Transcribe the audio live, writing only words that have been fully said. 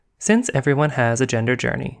Since everyone has a gender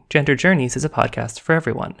journey, Gender Journeys is a podcast for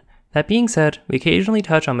everyone. That being said, we occasionally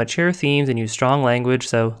touch on mature themes and use strong language,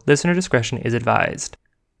 so listener discretion is advised.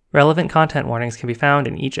 Relevant content warnings can be found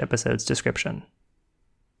in each episode's description.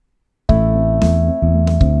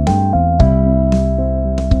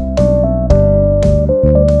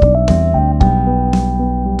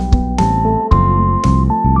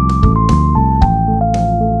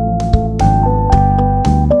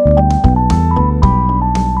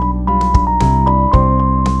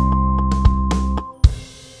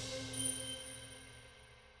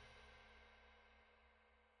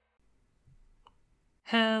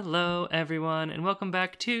 Hello, everyone, and welcome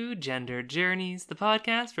back to Gender Journeys, the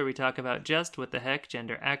podcast where we talk about just what the heck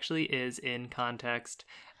gender actually is in context.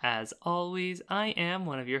 As always, I am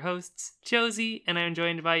one of your hosts, Josie, and I'm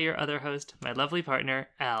joined by your other host, my lovely partner,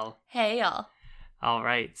 Al. Hey, y'all. All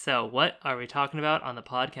right, so what are we talking about on the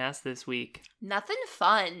podcast this week? Nothing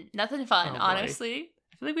fun, honestly.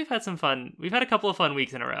 I feel like we've had some fun. We've had a couple of fun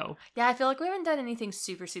weeks in a row. Yeah, I feel like we haven't done anything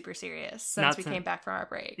super serious since we came back from our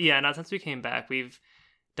break. Yeah, not since we came back. We've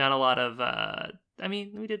done a lot of,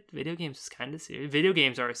 we did video games kind of serious. Video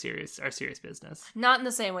games are serious business. Not in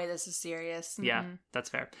the same way this is serious. Mm-hmm. Yeah, that's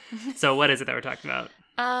fair. So what is it that we're talking about?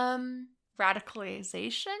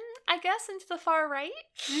 Radicalization, I guess, into the far right.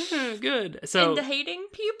 Yeah, good. So into hating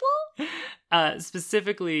people?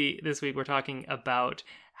 Specifically this week we're talking about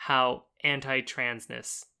how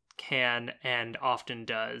anti-transness can and often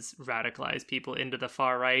does radicalize people into the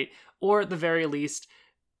far right, or at the very least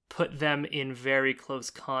put them in very close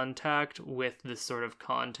contact with the sort of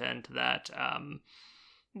content that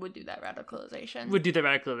would do that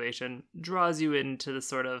radicalization. Draws you into the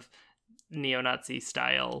sort of neo-Nazi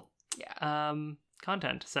style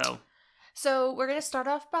content. So we're going to start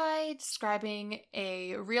off by describing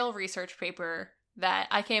a real research paper that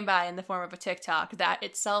I came by in the form of a TikTok that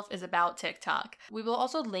itself is about TikTok. We will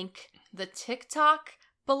also link the TikTok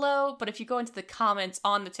below, but if you go into the comments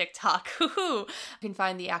on the TikTok, you can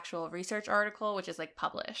find the actual research article, which is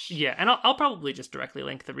published. Yeah, and I'll probably just directly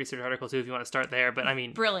link the research article too if you want to start there, but I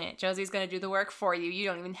mean... Brilliant. Josie's going to do the work for you. You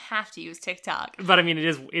don't even have to use TikTok. But I mean,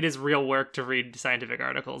 it is real work to read scientific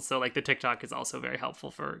articles, so the TikTok is also very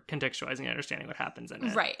helpful for contextualizing and understanding what happens in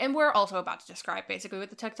it. Right, and we're also about to describe basically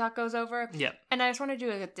what the TikTok goes over. Yep. And I just want to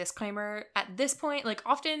do a disclaimer. At this point,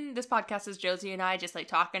 often this podcast is Josie and I just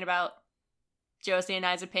talking about Josie and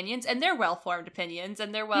I's opinions, and they're well-formed opinions,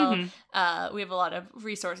 and they're we have a lot of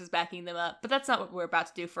resources backing them up, but that's not what we're about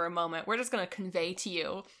to do for a moment. We're just going to convey to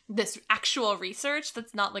you this actual research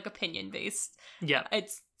that's not opinion-based. Yeah.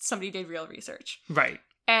 It's somebody did real research. Right.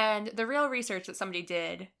 And the real research that somebody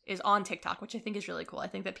did is on TikTok, which I think is really cool. I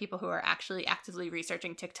think that people who are actually actively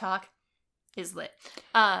researching TikTok is lit,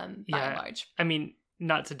 by and large. I mean,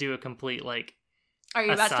 not to do a complete, Are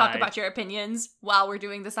you about to talk about your opinions while we're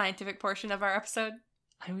doing the scientific portion of our episode?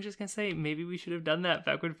 I was just going to say, maybe we should have done that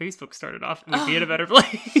back when Facebook started off and we'd be in a better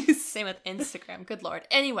place. Same with Instagram. Good Lord.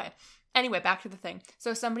 Anyway, back to the thing.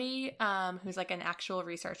 So somebody who's an actual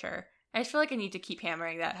researcher, I just feel like I need to keep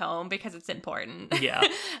hammering that home because it's important. Yeah.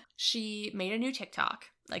 She made a new TikTok,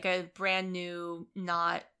 a brand new,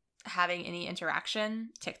 not having any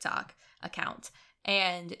interaction TikTok account.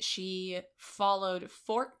 And she followed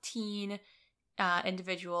 14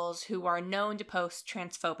 individuals who are known to post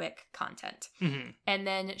transphobic content. Mm-hmm. And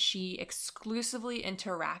then she exclusively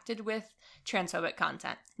interacted with transphobic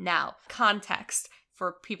content. Now, context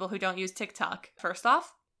for people who don't use TikTok. First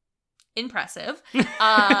off, impressive.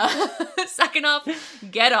 Second off,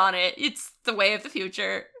 get on it. It's the way of the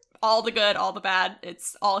future. All the good, all the bad,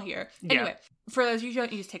 it's all here. Anyway, for those of you who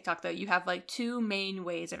don't use TikTok, though, you have two main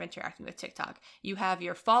ways of interacting with TikTok. You have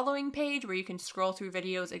your following page where you can scroll through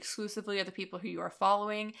videos exclusively of the people who you are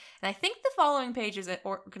following. And I think the following page is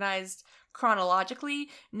organized chronologically.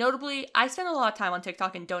 Notably, I spend a lot of time on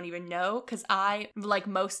TikTok and don't even know because I, like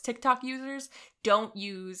most TikTok users, don't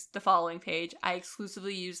use the following page. I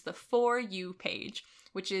exclusively use the For You page,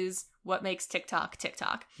 which is what makes TikTok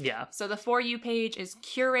TikTok. Yeah. So the For You page is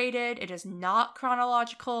curated. It is not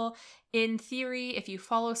chronological. In theory, if you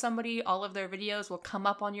follow somebody, all of their videos will come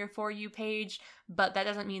up on your For You page, but that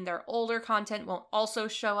doesn't mean their older content won't also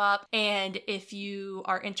show up. And if you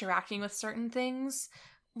are interacting with certain things,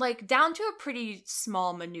 down to a pretty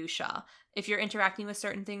small minutia, if you're interacting with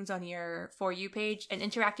certain things on your For You page, and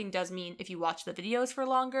interacting does mean if you watch the videos for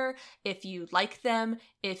longer, if you like them,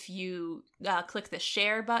 if you click the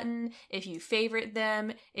share button, if you favorite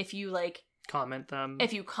them, if you comment them,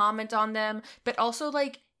 if you comment on them, but also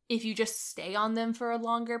if you just stay on them for a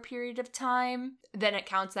longer period of time, then it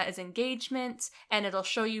counts that as engagement and it'll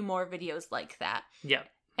show you more videos like that. Yeah.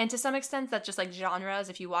 And to some extent, that's just like genres.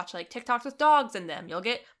 If you watch like TikToks with dogs in them, you'll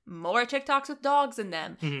get more TikToks with dogs in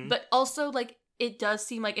them. Mhm. But also like it does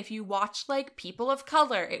seem like if you watch like people of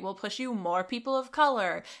color, it will push you more people of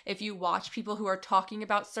color. If you watch people who are talking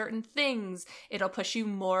about certain things, it'll push you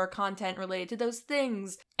more content related to those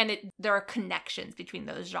things. And there are connections between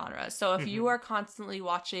those genres. So if you are constantly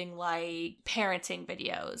watching like parenting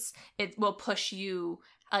videos, it will push you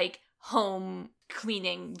like home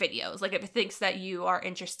cleaning videos. Like if it thinks that you are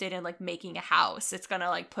interested in like making a house, it's gonna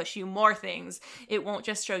like push you more things. It won't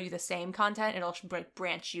just show you the same content, it'll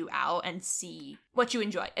branch you out and see what you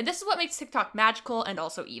enjoy. And this is what makes TikTok magical and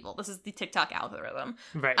also evil. This is the TikTok algorithm.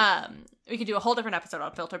 Right. We could do a whole different episode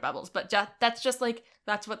on filter bubbles, but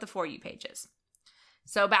that's what the For You page is.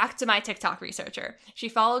 So back to my TikTok researcher. She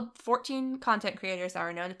followed 14 content creators that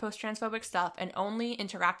are known to post transphobic stuff and only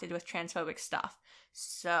interacted with transphobic stuff.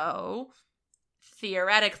 So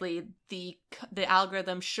theoretically, the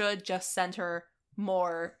algorithm should just send her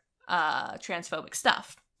more transphobic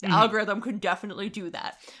stuff. The algorithm could definitely do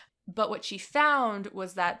that. But what she found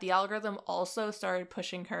was that the algorithm also started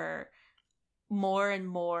pushing her more and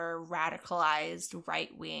more radicalized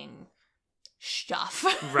right-wing stuff.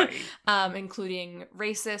 Right. Including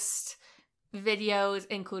racist videos,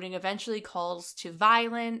 including eventually calls to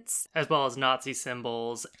violence. As well as Nazi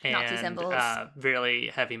symbols and really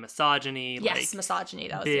heavy misogyny. Yes, misogyny,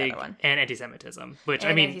 that was the other one. And anti-Semitism, which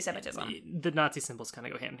and I mean, anti-Semitism. The Nazi symbols kind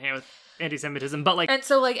of go hand in hand with anti-Semitism, but like, and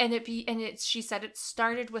so like, she said it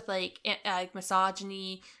started with like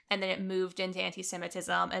misogyny, and then it moved into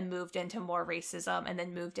anti-Semitism, and moved into more racism, and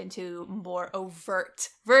then moved into more overt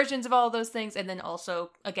versions of all of those things, and then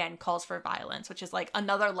also again calls for violence, which is like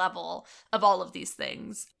another level of all of these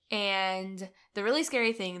things. And the really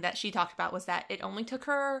scary thing that she talked about was that it only took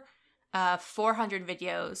her 400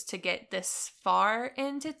 videos to get this far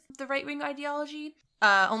into the right-wing ideology.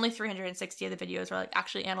 Only 360 of the videos were like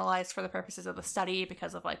actually analyzed for the purposes of the study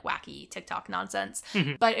because of like wacky TikTok nonsense.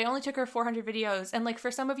 But it only took her 400 videos. And like for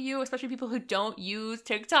some of you, especially people who don't use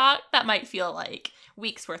TikTok, that might feel like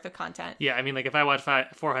weeks worth of content. Yeah, I mean, like if I watch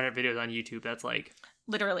 400 videos on YouTube, that's like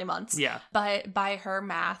literally months. Yeah. But by her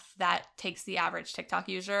math, that takes the average TikTok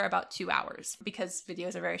user about 2 hours because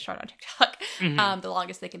videos are very short on TikTok. The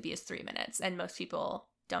longest they can be is 3 minutes. And most people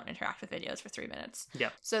don't interact with videos for 3 minutes. Yeah.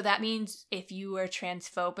 So that means if you were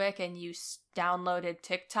transphobic and you downloaded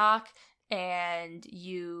TikTok and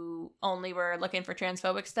you only were looking for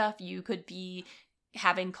transphobic stuff, you could be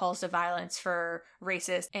having calls to violence for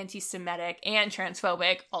racist, anti-Semitic, and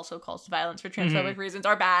transphobic. Also calls to violence for transphobic reasons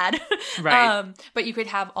are bad. Right. But you could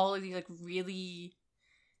have all of these like really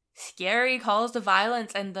scary calls to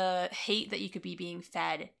violence, and the hate that you could be being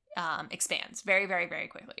fed expands very, very, very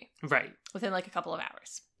quickly. Right. Within like a couple of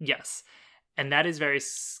hours. Yes. And that is very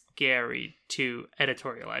scary to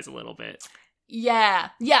editorialize a little bit. Yeah.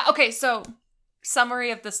 Yeah. Okay. So summary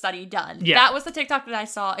of the study done. Yeah. That was the TikTok that I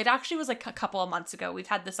saw. It actually was like a couple of months ago. We've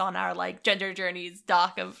had this on our like gender journeys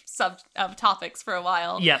doc of topics for a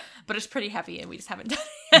while. Yeah. But it's pretty heavy and we just haven't done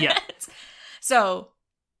it. Yeah. So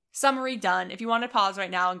summary done. If you want to pause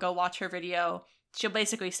right now and go watch her video, she'll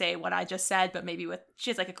basically say what I just said, but maybe she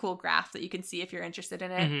has like a cool graph that you can see if you're interested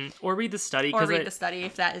in it. Or read the study. Or read the study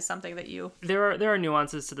if that is something that you... There are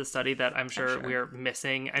nuances to the study that I'm sure we're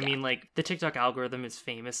missing. I mean, like, the TikTok algorithm is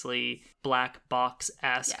famously black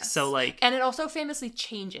box-esque. Yes. So, like... And it also famously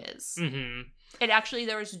changes. It actually,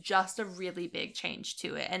 there was just a really big change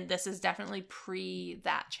to it. And this is definitely pre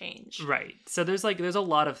that change. Right. So there's a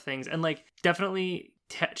lot of things. And, like, definitely...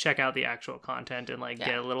 check out the actual content and like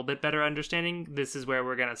get a little bit better understanding. This is where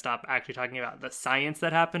we're gonna stop actually talking about the science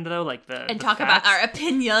that happened though, like talk about our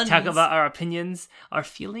opinions. Talk about our opinions, our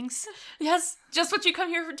feelings. Yes, just what you come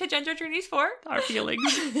here to Gender Journeys for. Our feelings.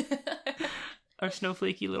 Our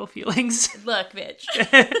snowflakey little feelings. Look, bitch.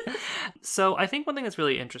 So I think one thing that's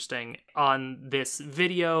really interesting on this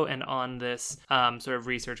video and on this sort of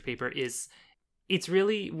research paper is it's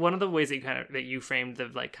really one of the ways that you framed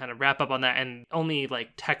the like kind of wrap up on that, and only like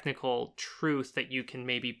technical truth that you can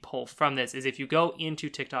maybe pull from this is if you go into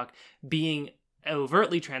TikTok being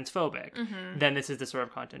overtly transphobic, then this is the sort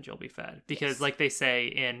of content you'll be fed. Because like they say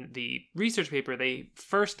in the research paper,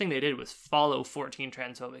 first thing they did was follow 14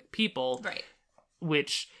 transphobic people, right?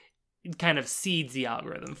 Which kind of seeds the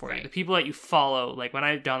algorithm for you. The people that you follow, like when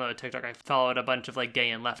I downloaded TikTok, I followed a bunch of like gay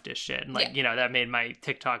and leftist shit. And like, you know, that made my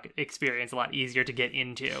TikTok experience a lot easier to get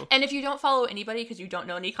into. And if you don't follow anybody because you don't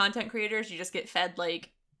know any content creators, you just get fed like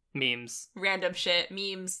memes, random shit,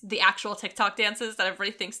 memes, the actual TikTok dances that everybody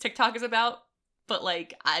thinks TikTok is about, but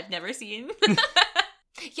like I've never seen.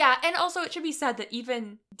 Yeah, and also it should be said that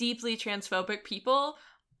even deeply transphobic people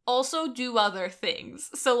also do other things.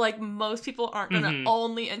 So, like, most people aren't going to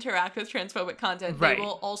only interact with transphobic content. Right. They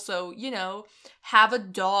will also, you know, have a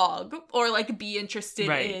dog or, like, be interested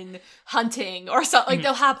in hunting or something. Like,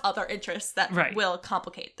 they'll have other interests that will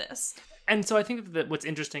complicate this. And so I think that what's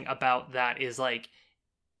interesting about that is, like,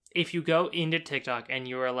 if you go into TikTok and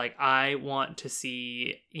you're like, I want to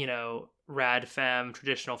see, you know, rad femme,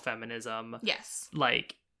 traditional feminism. Yes.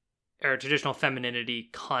 Like, or traditional femininity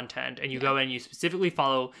content, and you go in and you specifically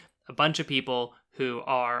follow a bunch of people who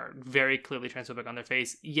are very clearly transphobic on their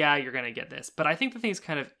face, you're going to get this. But I think the thing that's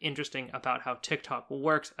kind of interesting about how TikTok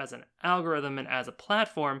works as an algorithm and as a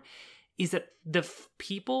platform is that the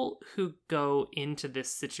people who go into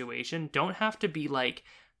this situation don't have to be like,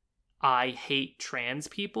 I hate trans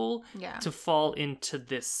people to fall into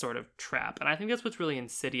this sort of trap. And I think that's what's really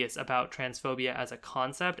insidious about transphobia as a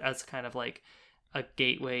concept, as kind of like a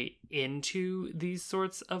gateway into these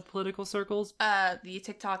sorts of political circles. The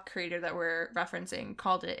TikTok creator that we're referencing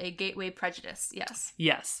called it a gateway prejudice.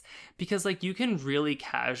 Yes. Because, like, you can really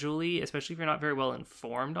casually, especially if you're not very well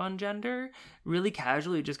informed on gender, really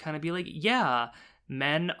casually just kind of be like,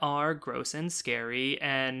 men are gross and scary,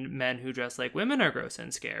 and men who dress like women are gross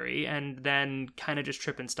and scary, and then kind of just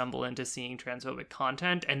trip and stumble into seeing transphobic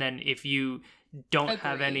content. And then if you don't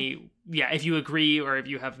have any, if you agree, or if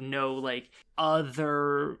you have no, like,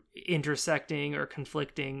 other intersecting or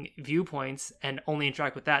conflicting viewpoints and only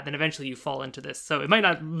interact with that, then eventually you fall into this. So it might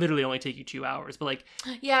not literally only take you 2 hours, but, like...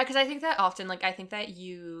 Yeah, because I think that often, like, I think that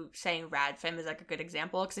you saying rad femme is, like, a good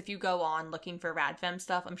example, because if you go on looking for rad femme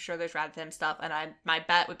stuff, I'm sure there's rad femme stuff, and my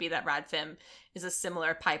bet would be that rad femme is a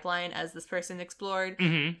similar pipeline as this person explored.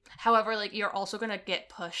 However, like, you're also gonna get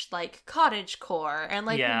pushed, like, cottagecore and,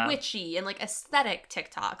 like, witchy and, like, aesthetic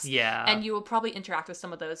TikToks. And you will probably interact with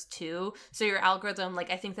some of those too. So your algorithm, like,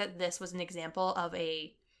 I think that this was an example of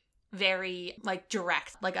a very, like,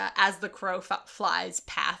 direct, like, a as the crow flies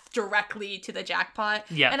path directly to the jackpot.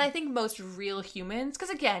 And I think most real humans, because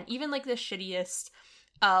again, even, like, the shittiest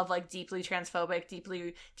of, like, deeply transphobic,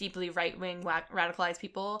 deeply right-wing radicalized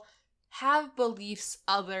people have beliefs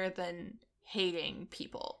other than hating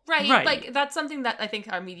people, right? Like, that's something that I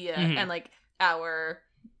think our media and, like, our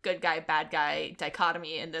good guy, bad guy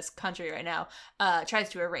dichotomy in this country right now tries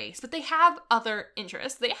to erase. But they have other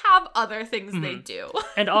interests. They have other things they do.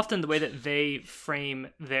 And often the way that they frame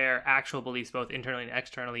their actual beliefs, both internally and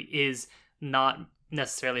externally, is not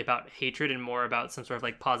necessarily about hatred and more about some sort of,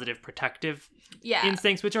 like, positive protective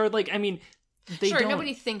instincts, which are, like, I mean...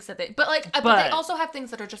 nobody thinks that they... But, like, but they also have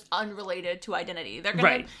things that are just unrelated to identity. They're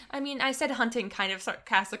gonna... I mean, I said hunting kind of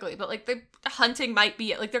sarcastically, but, like, the hunting might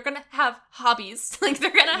be it. Like, they're gonna have hobbies. Like,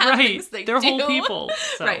 they're gonna have things they do. They're whole people.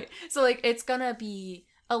 So. So, like, it's gonna be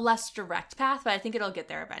a less direct path, but I think it'll get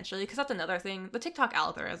there eventually, because that's another thing. The TikTok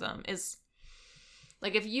algorithm is...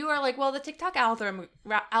 Like, if you are like, well, the TikTok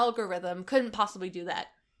algorithm couldn't possibly do that.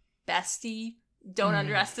 Bestie... Don't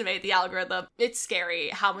underestimate the algorithm. It's scary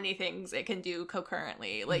how many things it can do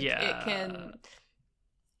concurrently. Like, it can...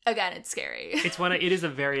 Again, it's scary. It is a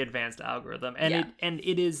very advanced algorithm. And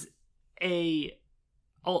it is the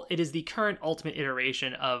current ultimate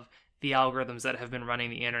iteration of the algorithms that have been running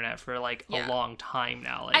the internet for, like, a long time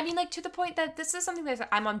now. Like, I mean, like, to the point that this is something that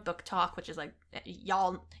I'm on Book Talk, which is, like,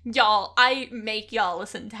 y'all, I make y'all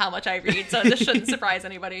listen to how much I read, so this shouldn't surprise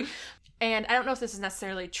anybody. And I don't know if this is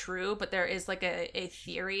necessarily true, but there is, like, a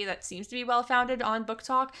theory that seems to be well-founded on Book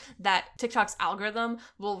Talk that TikTok's algorithm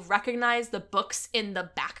will recognize the books in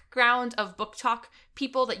the background of Book Talk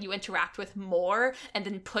people that you interact with more, and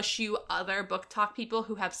then push you other Book Talk people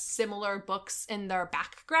who have similar books in their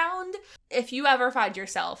background. If you ever find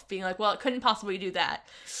yourself being like, well, it couldn't possibly do that,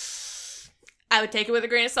 I would take it with a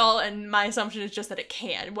grain of salt, and my assumption is just that it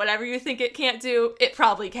can. Whatever you think it can't do, it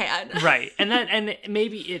probably can. Right. And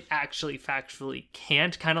maybe it actually factually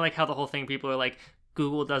can't. Kind of like how the whole thing, people are like,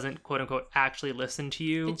 Google doesn't, quote unquote, actually listen to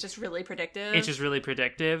you. It's just really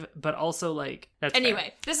predictive. But also, like, that's anyway,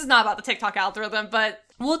 fair. This is not about the TikTok algorithm, but...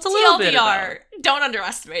 Well, it's a little bit about... Don't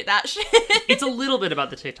underestimate that shit. It's a little bit about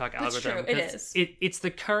the TikTok algorithm. That's true, it is. It's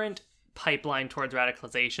the current pipeline towards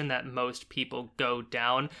radicalization that most people go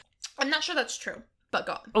down. I'm not sure that's true, but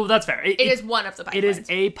go on. Oh, that's fair. It is one of the pipelines. It is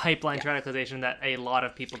a pipeline to radicalization that a lot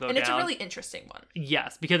of people go down. And it's a really interesting one.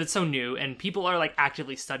 Yes, because it's so new, and people are, like,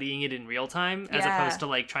 actively studying it in real time, as opposed to,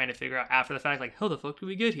 like, trying to figure out after the fact, like, how the fuck did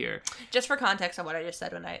we get here? Just for context on what I just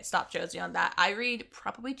said when I stopped Josie on that, I read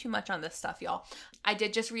probably too much on this stuff, y'all. I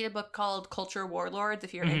did just read a book called Culture Warlords.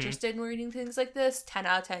 If you're interested in reading things like this, 10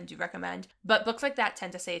 out of 10 do recommend. But books like that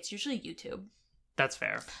tend to say it's usually YouTube. That's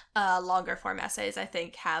fair. Longer form essays, I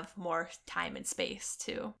think, have more time and space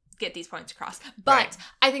to get these points across. But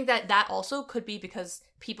I think that also could be because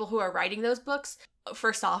people who are writing those books,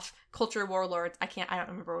 first off, Culture Warlords, I don't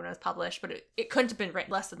remember when it was published, but it couldn't have been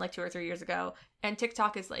written less than like 2 or 3 years ago. And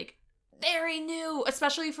TikTok is like very new,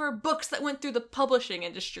 especially for books that went through the publishing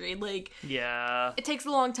industry. Like, yeah, it takes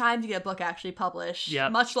a long time to get a book actually published.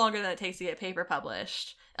 Much longer than it takes to get a paper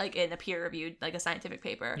published, like in a peer-reviewed, like a scientific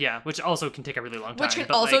paper. Yeah, which also can take a really long time. Which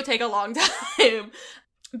can also take a long time.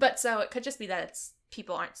 But so it could just be that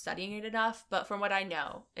people aren't studying it enough. But from what I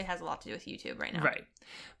know, it has a lot to do with YouTube right now. Right.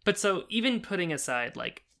 But so even putting aside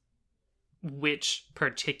like which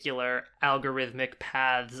particular algorithmic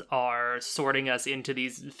paths are sorting us into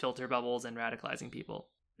these filter bubbles and radicalizing people,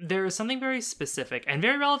 there is something very specific and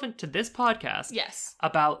very relevant to this podcast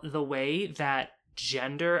about the way that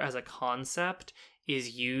gender as a concept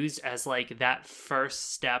is used as like that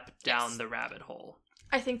first step down the rabbit hole.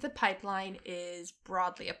 I think the pipeline is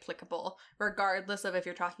broadly applicable, regardless of if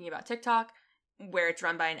you're talking about TikTok, where it's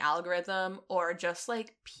run by an algorithm, or just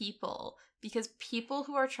like people. Because people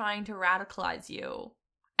who are trying to radicalize you,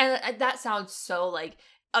 and that sounds so like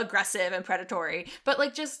aggressive and predatory, but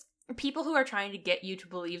like just people who are trying to get you to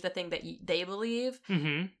believe the thing that they believe,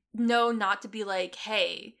 know not to be like,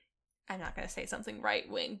 hey, I'm not going to say something right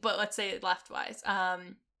wing, but let's say leftwise.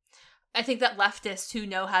 I think that leftists who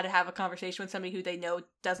know how to have a conversation with somebody who they know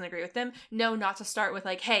doesn't agree with them know not to start with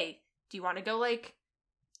like, hey, do you want to go like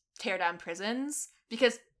tear down prisons?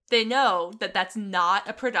 Because they know that that's not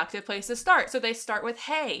a productive place to start. So they start with,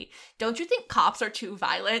 hey, don't you think cops are too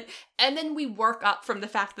violent? And then we work up from the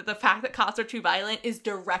fact that cops are too violent is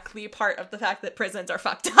directly part of the fact that prisons are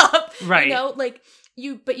fucked up. Right. You know, like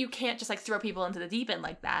but you can't just like throw people into the deep end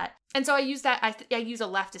like that. And so I use that, I use a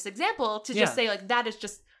leftist example to just say like,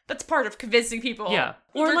 that's part of convincing people. Yeah.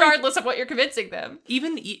 Or regardless of what you're convincing them.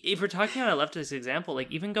 Even if we're talking about a leftist example,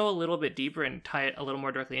 like even go a little bit deeper and tie it a little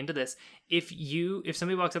more directly into this. If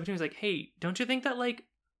somebody walks up to you and is like, hey, don't you think that like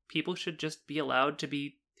people should just be allowed to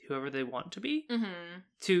be whoever they want to be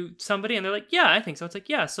to somebody? And they're like, yeah, I think so. It's like,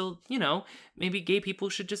 yeah, so, you know, maybe gay people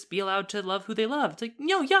should just be allowed to love who they love. It's like,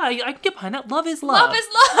 no, yeah, I can get behind that. Love is love. Love is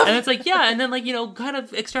love. And it's like, yeah. And then like, you know, kind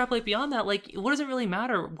of extrapolate beyond that. Like, what does it really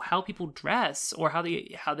matter how people dress or how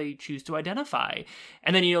they choose to identify?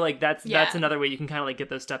 And then, you know, like that's another way you can kind of like get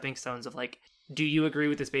those stepping stones of like, do you agree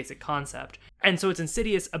with this basic concept? And so it's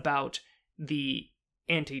insidious about the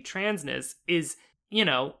anti-transness is, you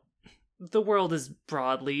know, the world is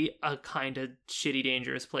broadly a kind of shitty,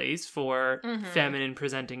 dangerous place for feminine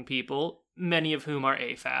presenting people, many of whom are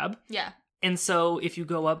AFAB. Yeah. And so if you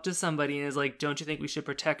go up to somebody and is like, don't you think we should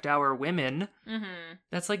protect our women?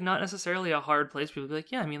 That's like not necessarily a hard place for people to be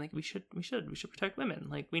like, yeah, I mean, like we should protect women.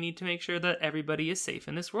 Like we need to make sure that everybody is safe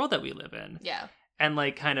in this world that we live in. Yeah. And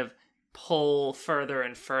like kind of pull further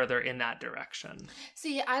and further in that direction.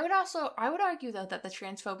 See, I would argue though that the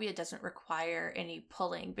transphobia doesn't require any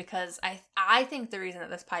pulling, because I think the reason that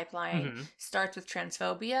this pipeline starts with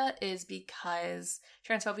transphobia is because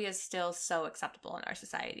transphobia is still so acceptable in our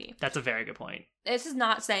society. That's a very good point. This is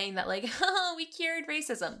not saying that like, oh, we cured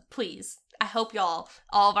racism. Please. I hope all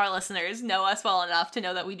of our listeners know us well enough to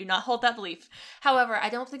know that we do not hold that belief. However, I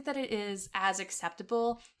don't think that it is as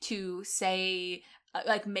acceptable to say,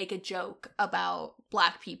 like, make a joke about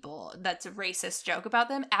Black people that's a racist joke about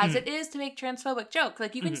them as it is to make transphobic jokes.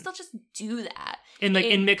 Like, you can still just do that.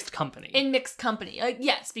 In mixed company. In mixed company. Like,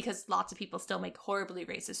 yes, because lots of people still make horribly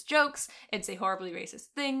racist jokes and say horribly racist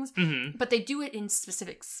things, but they do it in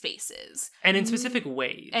specific spaces. And in specific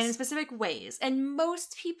ways. And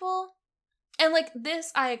most people, and, like,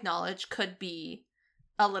 this, I acknowledge, could be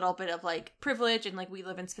a little bit of, like, privilege, and, like, we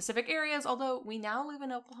live in specific areas, although we now live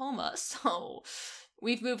in Oklahoma, so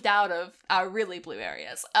we've moved out of our really blue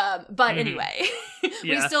areas. But anyway,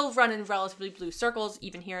 we still run in relatively blue circles,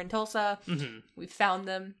 even here in Tulsa. We've found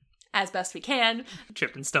them as best we can.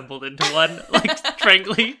 Tripped and stumbled into one, like,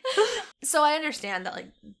 frankly. So I understand that,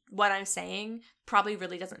 like, what I'm saying probably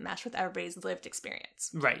really doesn't mesh with everybody's lived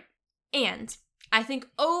experience. Right. And I think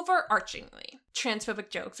overarchingly, transphobic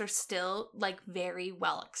jokes are still, like, very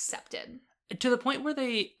well accepted. To the point where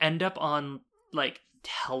they end up on, like,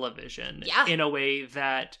 television in a way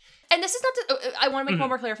that... And this is not to... I want to make one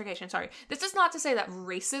more clarification, sorry. This is not to say that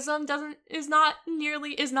racism is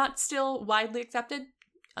not still widely accepted.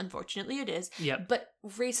 Unfortunately, it is. Yep. But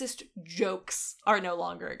racist jokes are no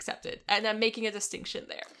longer accepted. And I'm making a distinction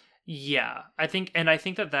there. Yeah, I think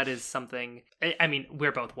that is something. I mean,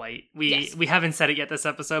 we're both white. Yes. We haven't said it yet this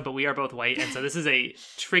episode, but we are both white, and so this is a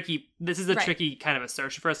tricky Right. tricky kind of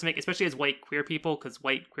assertion for us to make, especially as white queer people, because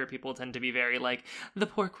white queer people tend to be very like the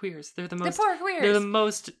poor queers. They're the most. The poor queers. They're the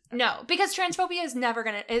most. No, because transphobia has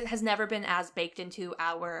never been as baked into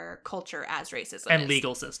our culture as racism And is.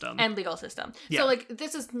 legal system. Yeah. So like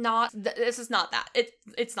this is not that.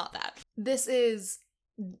 It's not that. This is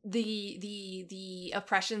the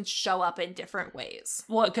oppressions show up in different ways.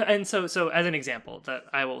 Well, and so as an example that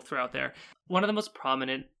I will throw out there, one of the most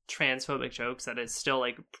prominent transphobic jokes that is still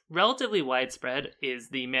like relatively widespread is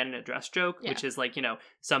the man in a dress joke, which is like,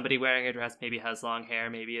 somebody wearing a dress maybe has long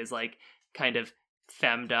hair, maybe is like kind of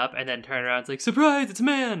femmed up, and then turn around, it's like, surprise, it's a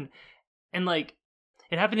man. And like,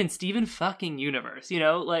 it happened in Steven fucking Universe,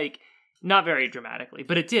 like not very dramatically,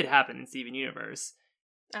 but it did happen in Steven Universe.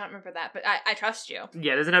 I don't remember that, but I trust you.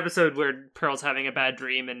 Yeah, there's an episode where Pearl's having a bad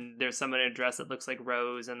dream and there's someone in a dress that looks like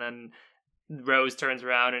Rose, and then Rose turns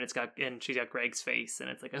around and she's got Greg's face, and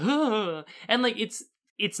it's like, ugh. And like it's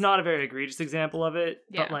not a very egregious example of it,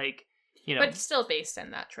 but like, But it's still based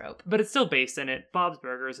in that trope. But it's still based in it. Bob's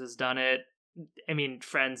Burgers has done it. I mean,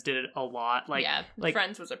 Friends did it a lot. Like,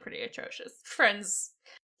 Friends was a pretty atrocious. Friends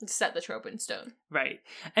set the trope in stone. Right.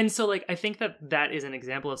 And so like, I think that is an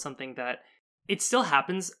example of something that it still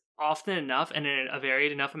happens often enough and in a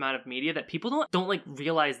varied enough amount of media that people don't like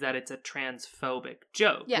realize that it's a transphobic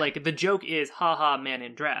joke. Yeah. Like, the joke is, haha, man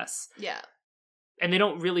in dress. Yeah. And they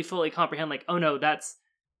don't really fully comprehend, like, oh no, that's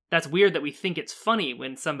weird that we think it's funny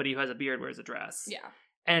when somebody who has a beard wears a dress. Yeah.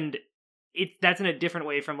 And that's in a different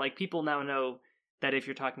way from, like, people now know that if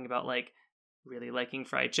you're talking about, like, really liking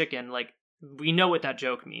fried chicken, like, we know what that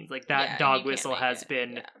joke means. Like, that dog whistle has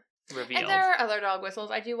been revealed. And there are other dog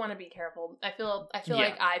whistles. I do want to be careful. I feel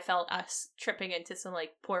like I felt us tripping into some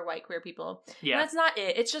like poor white queer people. Yeah. And that's not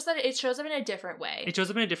it. It's just that it shows up in a different way. It shows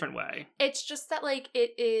up in a different way. It's just that like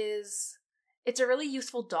it's a really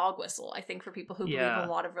useful dog whistle, I think, for people who believe a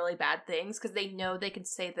lot of really bad things, because they know they can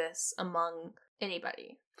say this among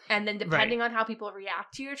anybody. And then depending on how people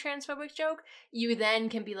react to your transphobic joke, you then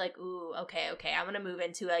can be like, ooh, okay, I'm going to move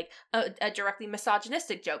into like a directly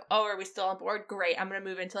misogynistic joke. Oh, are we still on board? Great. I'm going to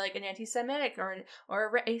move into like an anti-Semitic or a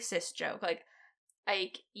racist joke. Like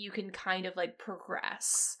you can kind of like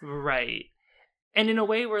progress. Right. And in a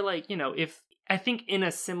way where like, if I think in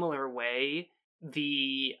a similar way,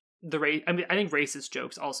 I think racist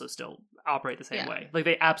jokes also still operate the same way. Like,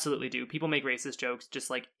 they absolutely do. People make racist jokes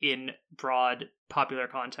just like in broad popular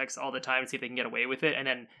context all the time, see if they can get away with it. And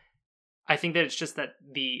then I think that it's just that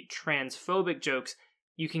the transphobic jokes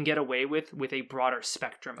you can get away with a broader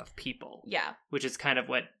spectrum of people. Yeah. Which is kind of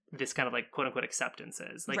what this kind of like quote unquote acceptance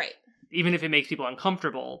is. Like, right. Even if it makes people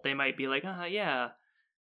uncomfortable, they might be like, yeah,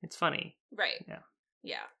 it's funny. Right. Yeah.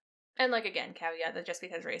 Yeah. And, like, again, caveat that just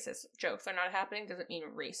because racist jokes are not happening doesn't mean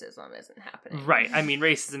racism isn't happening. Right. I mean,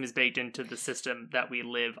 racism is baked into the system that we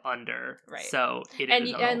live under. Right. So it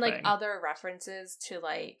is and like, thing. Other references to,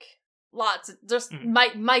 like,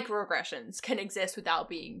 microaggressions can exist without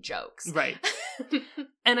being jokes. Right.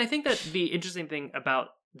 And I think that the interesting thing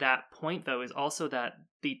about that point, though, is also that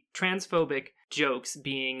the transphobic jokes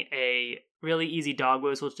being a really easy dog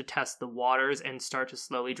whistle to test the waters and start to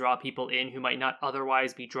slowly draw people in who might not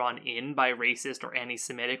otherwise be drawn in by racist or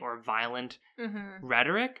anti-Semitic or violent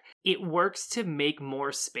rhetoric. It works to make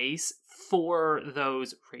more space for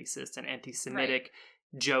those racist and anti-Semitic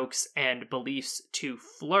jokes and beliefs to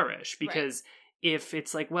flourish, because if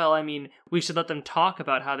it's like, well, I mean, we should let them talk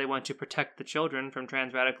about how they want to protect the children from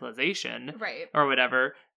trans-radicalization or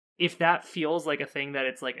whatever. If that feels like a thing that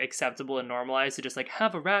it's like acceptable and normalized to just like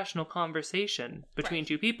have a rational conversation between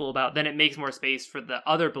two people about, then it makes more space for the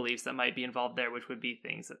other beliefs that might be involved there, which would be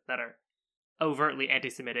things that are overtly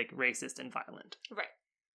anti-Semitic, racist, and violent. Right.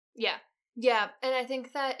 Yeah. Yeah. And I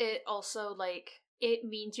think that it also like, it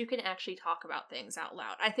means you can actually talk about things out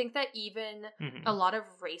loud. I think that even a lot of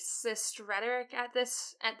racist rhetoric at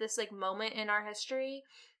this like moment in our history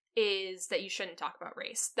is that you shouldn't talk about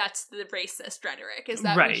race. That's the racist rhetoric, is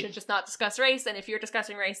that we should just not discuss race, and if you're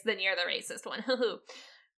discussing race, then you're the racist one.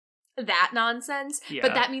 That nonsense. Yeah.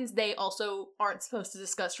 But that means they also aren't supposed to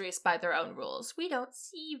discuss race by their own rules. We don't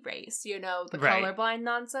see race, the colorblind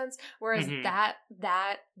nonsense. Whereas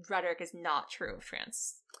that rhetoric is not true of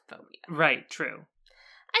transphobia. Right, true.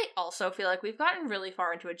 I also feel like we've gotten really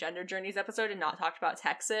far into a Gender Journeys episode and not talked about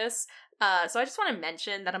Texas. So I just want to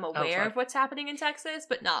mention that I'm aware of what's happening in Texas,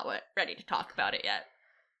 but not ready to talk about it yet.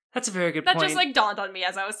 That's a very good point. That just like dawned on me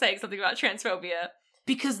as I was saying something about transphobia.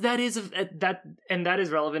 Because that is that is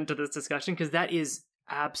relevant to this discussion, because that is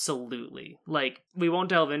Absolutely. Like, we won't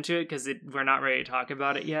delve into it because we're not ready to talk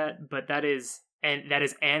about it yet, but that is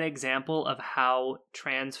an example of how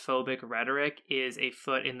transphobic rhetoric is a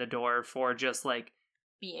foot in the door for just, like,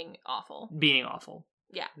 being awful.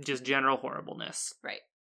 Yeah. Just general horribleness. Right.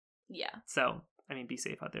 Yeah. So, I mean, be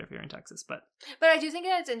safe out there if you're in Texas, but I do think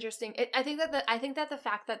that it's interesting. I think that the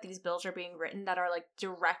fact that these bills are being written that are, like,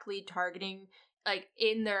 directly targeting, like,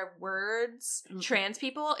 in their words, trans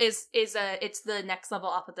people is it's the next level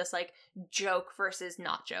up of this, like, joke versus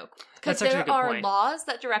not joke. Because there are laws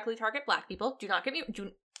that directly target Black people. Do not get me...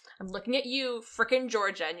 I'm looking at you, frickin'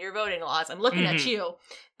 Georgia, and your voting laws. I'm looking at you.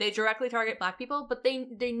 They directly target Black people, but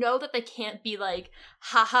they know that they can't be like,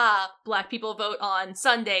 haha, Black people vote on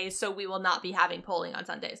Sundays, so we will not be having polling on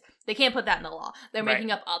Sundays. They can't put that in the law. They're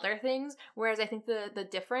making up other things, whereas I think the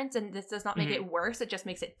difference, and this does not make it worse, it just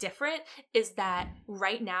makes it different, is that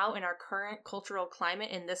right now in our current cultural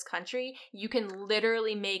climate in this country, you can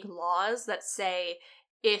literally make laws that say,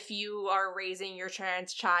 if you are raising your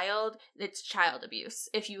trans child, it's child abuse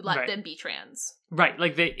if you let them be trans. Right,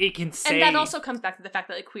 like it can say... And that also comes back to the fact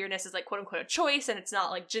that, like, queerness is, like, quote-unquote a choice, and it's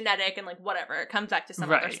not, like, genetic and, like, whatever. It comes back to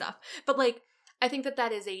some other stuff. But, like, I think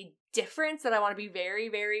that is a difference that I want to be very,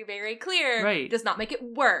 very, very clear. Right. Does not make it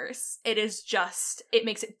worse. It is just... It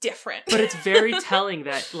makes it different. But it's very telling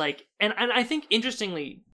that, like... And I think,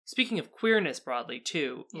 interestingly, speaking of queerness broadly,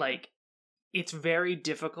 too, like, it's very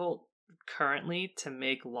difficult currently to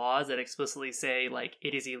make laws that explicitly say, like,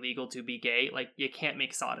 it is illegal to be gay. Like, you can't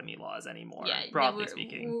make sodomy laws anymore, broadly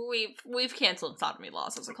speaking. We've canceled sodomy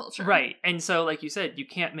laws as a culture. Right. And so, like you said, you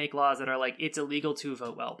can't make laws that are like, it's illegal to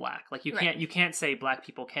vote while Black. Like, you can't say Black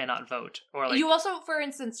people cannot vote. Or, like... You also, for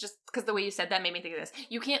instance, just because the way you said that made me think of this,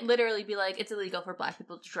 you can't literally be like, it's illegal for Black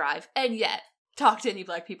people to drive, and yet talk to any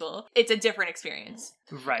Black people. It's a different experience.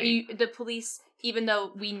 Right. The police, even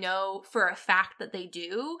though we know for a fact that they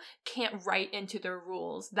do, can't write into their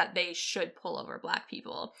rules that they should pull over Black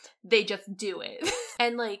people. They just do it.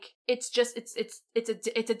 And, like, it's just,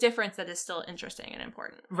 it's a difference that is still interesting and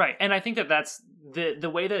important. Right. And I think that's the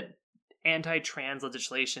way that anti-trans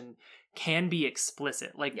legislation can be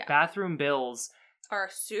explicit. Like, bathroom bills are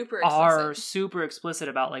super explicit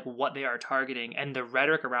about, like, what they are targeting, and the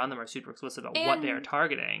rhetoric around them are super explicit about what they are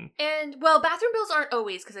targeting. And, well, bathroom bills aren't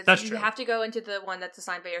always, because you have to go into the one that's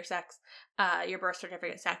assigned by your sex, your birth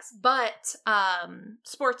certificate sex, but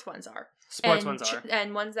sports ones are.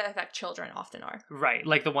 And ones that affect children often are. Right,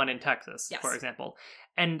 like the one in Texas, for example.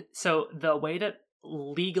 And so the way that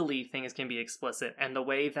legally things can be explicit, and the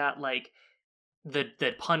way that, like,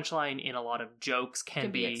 the punchline in a lot of jokes can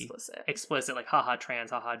be explicit, like, haha trans,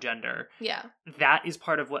 haha gender. Yeah. That is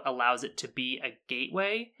part of what allows it to be a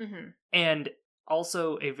gateway. Mm-hmm. And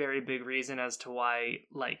also a very big reason as to why,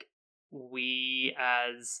 like, we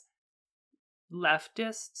as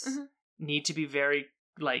leftists need to be very,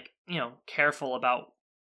 like, you know, careful about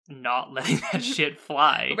not letting that shit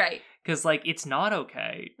fly. Right. Because, like, it's not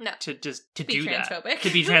okay to do transphobic. that. To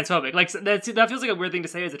be transphobic. Like, that feels like a weird thing to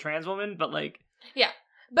say as a trans woman, but, like... Yeah.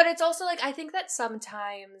 But it's also, like, I think that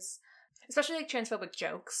sometimes, especially, like, transphobic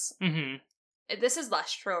jokes, this is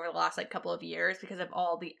less true over the last, like, couple of years because of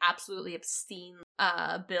all the absolutely obscene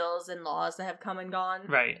bills and laws that have come and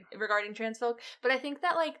gone regarding trans folk. But I think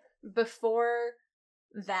that, like, before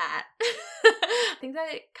that, I think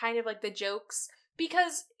that it kind of, like, the jokes...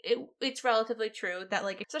 Because it's relatively true that,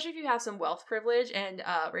 like, especially if you have some wealth privilege and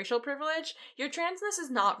racial privilege, your transness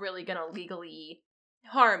is not really going to legally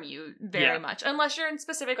harm you very much. Unless you're in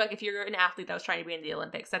specific, like, if you're an athlete that was trying to be in the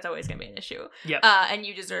Olympics, that's always going to be an issue. Yep. And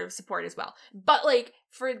you deserve support as well. But, like,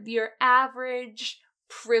 for your average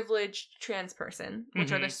privileged trans person,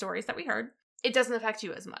 which are the stories that we heard, it doesn't affect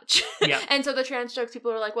you as much. Yeah. And so the trans jokes,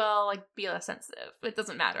 people are like, well, like, be less sensitive. It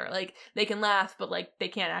doesn't matter. Like, they can laugh, but, like, they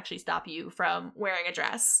can't actually stop you from wearing a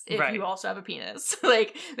dress if you also have a penis.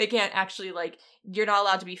 Like, they can't actually, like, you're not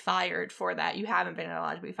allowed to be fired for that. You haven't been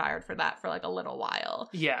allowed to be fired for that for, like, a little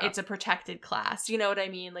while. Yeah. It's a protected class. You know what I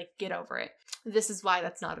mean? Like, get over it. This is why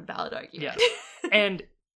that's not a valid argument. Yeah. And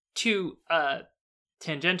to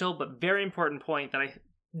tangential but very important point that I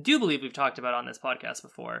do believe we've talked about on this podcast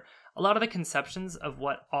before, a lot of the conceptions of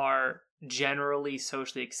what are generally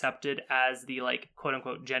socially accepted as the, like,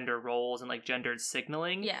 quote-unquote gender roles and, like, gendered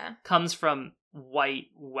signaling comes from white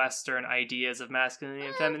Western ideas of masculinity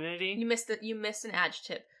and femininity. You missed an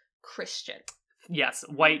adjective. Christian. Yes,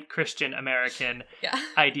 white Christian American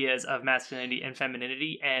ideas of masculinity and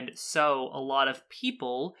femininity. And so a lot of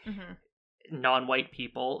people, non-white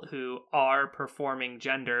people who are performing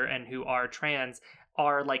gender and who are trans,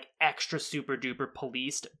 are, like, extra super duper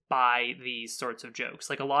policed by these sorts of jokes.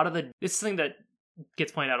 Like, a lot of this thing that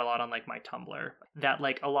gets pointed out a lot on like my Tumblr, that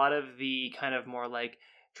like a lot of the kind of more like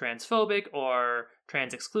transphobic or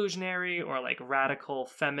trans exclusionary or like radical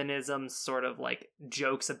feminism sort of like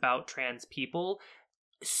jokes about trans people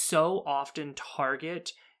so often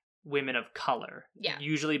target women of color, Yeah.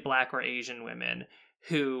 usually Black or Asian women,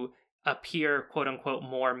 who appear quote unquote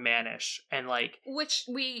more mannish and like, which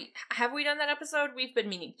we done that episode? We've been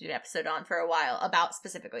meaning to do an episode on for a while about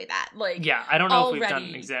specifically that. Like, yeah, I don't know if we've done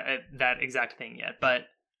already- that exact thing yet, but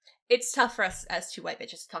it's tough for us as two white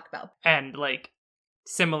bitches to talk about. and like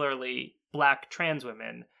similarly, Black trans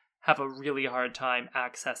women have a really hard time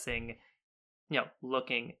accessing,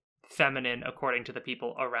 looking feminine according to the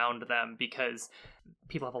people around them, because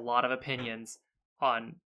people have a lot of opinions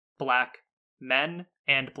on Black men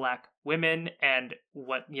and Black women and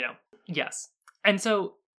what, yes. And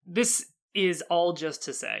so this is all just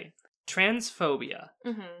to say transphobia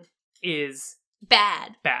is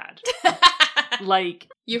bad. Like,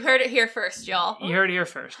 you heard it here first, y'all. you heard it here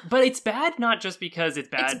first. But it's bad not just because it's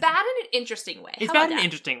bad. It's bad in an interesting way. It's How bad about in an that?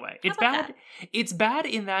 interesting way. How It's about bad. that? It's bad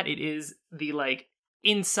in that it is the like,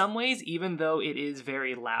 in some ways, even though it is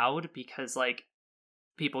very loud, because like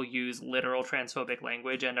people use literal transphobic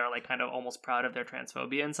language and are like kind of almost proud of their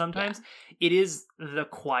transphobia, and sometimes it is the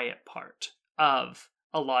quiet part of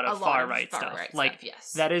a lot of far right stuff. Like,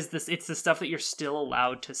 yes. that is this. It's the stuff that you're still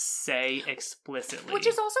allowed to say explicitly, Which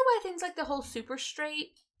is also why things like the whole super straight.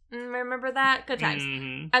 Remember that? Good times.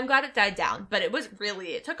 Mhm. I'm glad it died down, but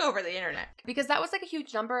it took over the internet. Because that was like a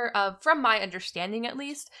huge number of, from my understanding at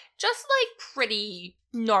least, just like pretty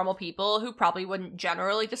normal people who probably wouldn't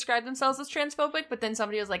generally describe themselves as transphobic, but then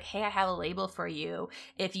somebody was like, hey, I have a label for you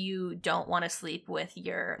if you don't want to sleep with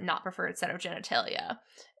your not preferred set of genitalia.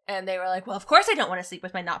 And they were like, well, of course I don't want to sleep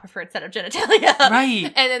with my not preferred set of genitalia. Right.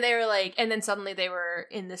 And then they were like, and then suddenly they were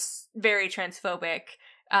in this very transphobic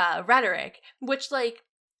rhetoric, which like,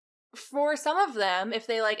 for some of them, if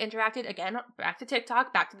they like interacted, again, back to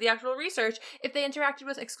TikTok, back to the actual research, if they interacted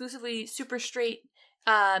with exclusively super straight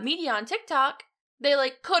media on TikTok, they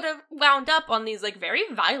like could have wound up on these like very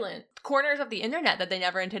violent corners of the internet that they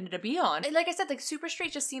never intended to be on. And like I said, like super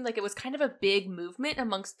straight just seemed like it was kind of a big movement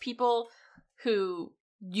amongst people who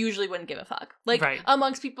usually wouldn't give a fuck. Like, Right.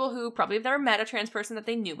 amongst people who probably have never met a trans person that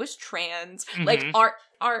they knew was trans. Mhm. Like,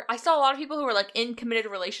 I saw a lot of people who were, like, in committed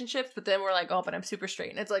relationships, but then were like, oh, but I'm super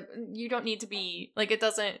straight. And it's like, you don't need to be, like, it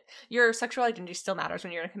doesn't, your sexual identity still matters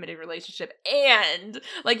when you're in a committed relationship. And,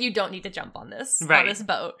 like, you don't need to jump on this, on this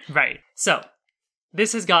boat. Right. So,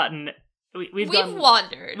 this has gotten... We've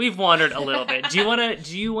wandered. We've wandered a little bit. Do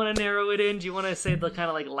you want to narrow it in? Do you want to say the kind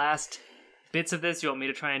of, like, last bits of this? Do you want me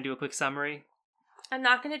to try and do a quick summary? I'm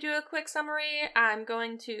not going to do a quick summary. I'm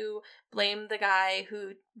going to blame the guy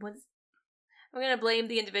who was... I'm going to blame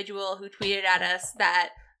the individual who tweeted at us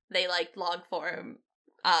that they liked long form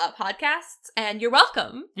podcasts, and you're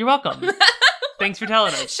welcome. You're welcome. Thanks for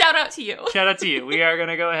telling us. Shout out to you. Shout out to you. We are going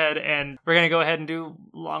to go ahead and do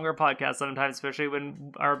longer podcasts sometimes, especially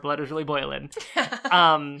when our blood is really boiling.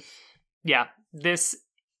 Yeah, this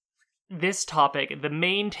topic, the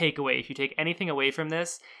main takeaway, if you take anything away from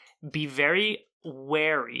this, be very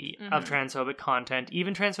wary of transphobic content,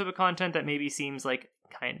 even transphobic content that maybe seems like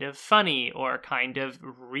kind of funny or kind of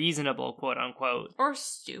reasonable, quote unquote. Or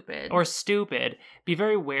stupid. Be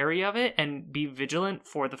very wary of it and be vigilant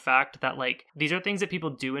for the fact that, like, these are things that people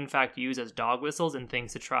do in fact use as dog whistles and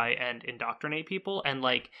things to try and indoctrinate people. And,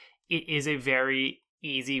 like, it is a very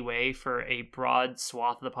easy way for a broad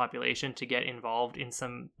swath of the population to get involved in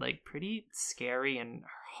some, like, pretty scary and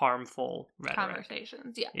harmful rhetoric.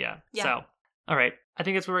 Conversations. Yeah. So, all right. I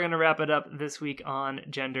think that's where we're going to wrap it up this week on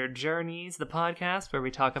Gender Journeys, the podcast where we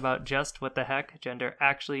talk about just what the heck gender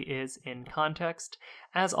actually is in context.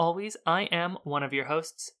 As always, I am one of your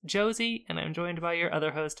hosts, Josie, and I'm joined by your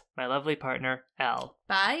other host, my lovely partner, Elle.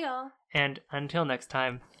 Bye, y'all. And until next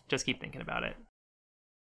time, just keep thinking about it.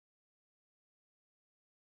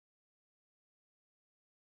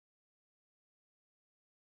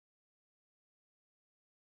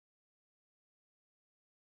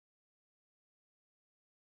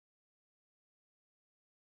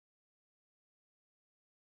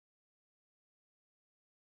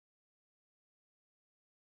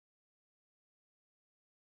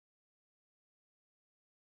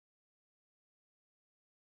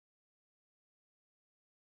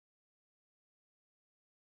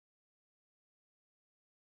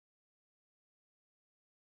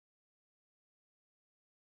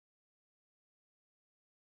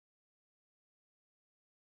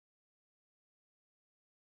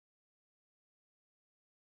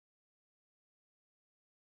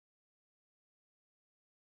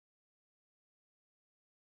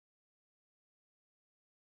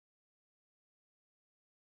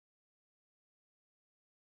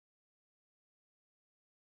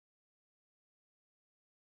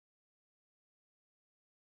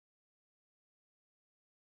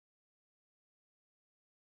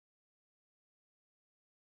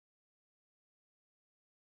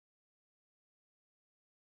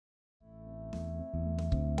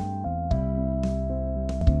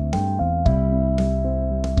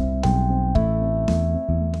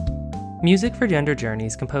 Music for Gender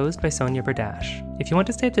Journeys composed by Sonia Berdash. If you want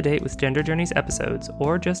to stay up to date with Gender Journeys episodes,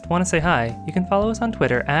 or just want to say hi, you can follow us on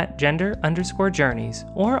Twitter at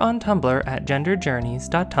gender_journeys, or on Tumblr at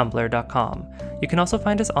genderjourneys.tumblr.com. You can also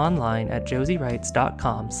find us online at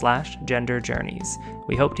josiewrites.com/genderjourneys.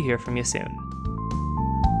 We hope to hear from you soon.